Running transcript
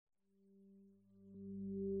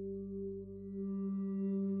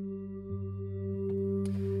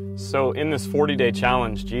So in this 40-day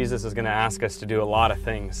challenge, Jesus is going to ask us to do a lot of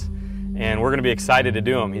things, and we're going to be excited to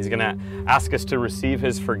do them. He's going to ask us to receive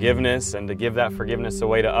His forgiveness and to give that forgiveness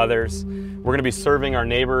away to others. We're going to be serving our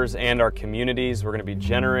neighbors and our communities. We're going to be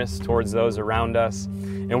generous towards those around us,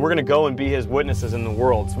 and we're going to go and be His witnesses in the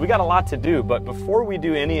world. So we got a lot to do, but before we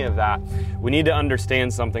do any of that, we need to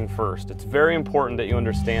understand something first. It's very important that you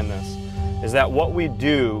understand this, is that what we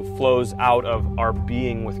do flows out of our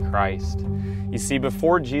being with Christ. You see,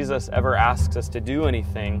 before Jesus ever asks us to do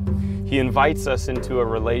anything, He invites us into a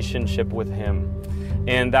relationship with Him.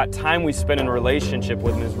 And that time we spend in relationship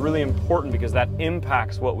with Him is really important because that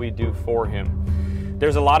impacts what we do for Him.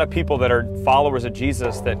 There's a lot of people that are followers of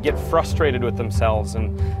Jesus that get frustrated with themselves,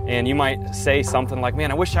 and you might say something like, man,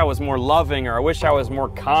 I wish I was more loving, or I wish I was more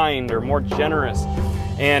kind or more generous.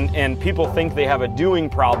 And people think they have a doing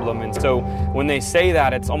problem, and so when they say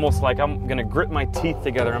that, it's almost like I'm going to grit my teeth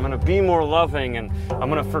together, I'm going to be more loving, and I'm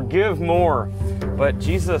going to forgive more. But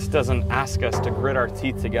Jesus doesn't ask us to grit our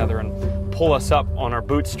teeth together and pull us up on our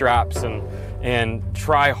bootstraps and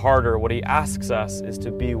try harder. What He asks us is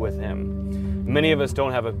to be with Him. Many of us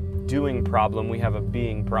don't have a doing problem, we have a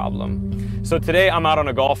being problem. So today I'm out on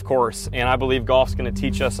a golf course, and I believe golf's going to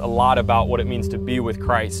teach us a lot about what it means to be with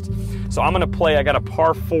Christ. So I'm going to play, I got a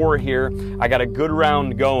par 4 here, I got a good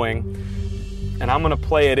round going, and I'm going to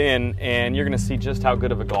play it in, and you're going to see just how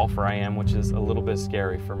good of a golfer I am, which is a little bit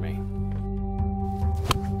scary for me.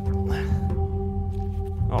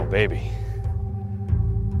 Oh, baby.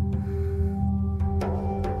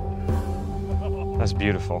 That's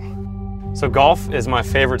beautiful. So golf is my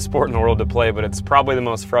favorite sport in the world to play, but it's probably the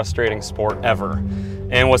most frustrating sport ever.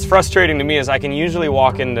 And what's frustrating to me is I can usually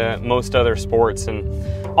walk into most other sports and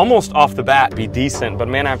almost off the bat be decent, but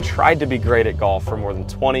man, I've tried to be great at golf for more than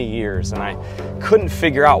 20 years, and I couldn't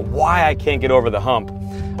figure out why I can't get over the hump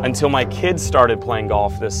until my kids started playing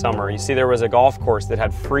golf this summer. You see, there was a golf course that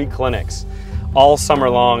had free clinics all summer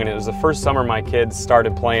long, and it was the first summer my kids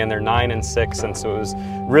started playing. They're 9 and 6, and so it was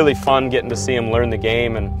really fun getting to see them learn the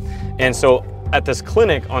game. And so at this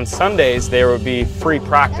clinic on Sundays, there would be free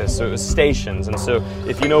practice, so it was stations. And so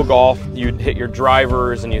if you know golf, you'd hit your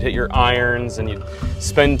drivers and you'd hit your irons and you'd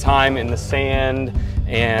spend time in the sand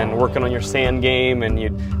and working on your sand game, and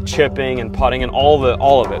you'd chipping and putting and all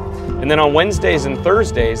of it. And then on Wednesdays and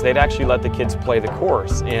Thursdays, they'd actually let the kids play the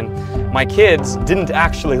course. And my kids didn't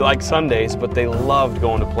actually like Sundays, but they loved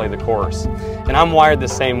going to play the course. And I'm wired the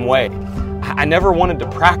same way. I never wanted to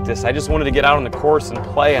practice. I just wanted to get out on the course and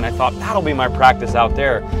play, and I thought that'll be my practice out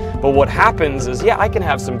there. But what happens is, yeah, I can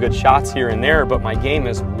have some good shots here and there, but my game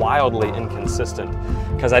is wildly inconsistent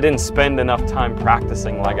because I didn't spend enough time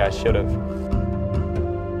practicing like I should have.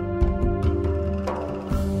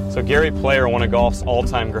 So Gary Player, one of golf's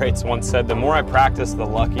all-time greats, once said, the more I practice, the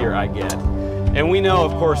luckier I get. And we know,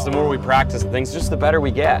 of course, the more we practice things, just the better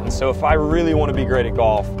we get. And so if I really want to be great at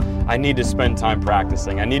golf, I need to spend time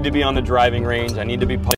practicing. I need to be on the driving range. I need to be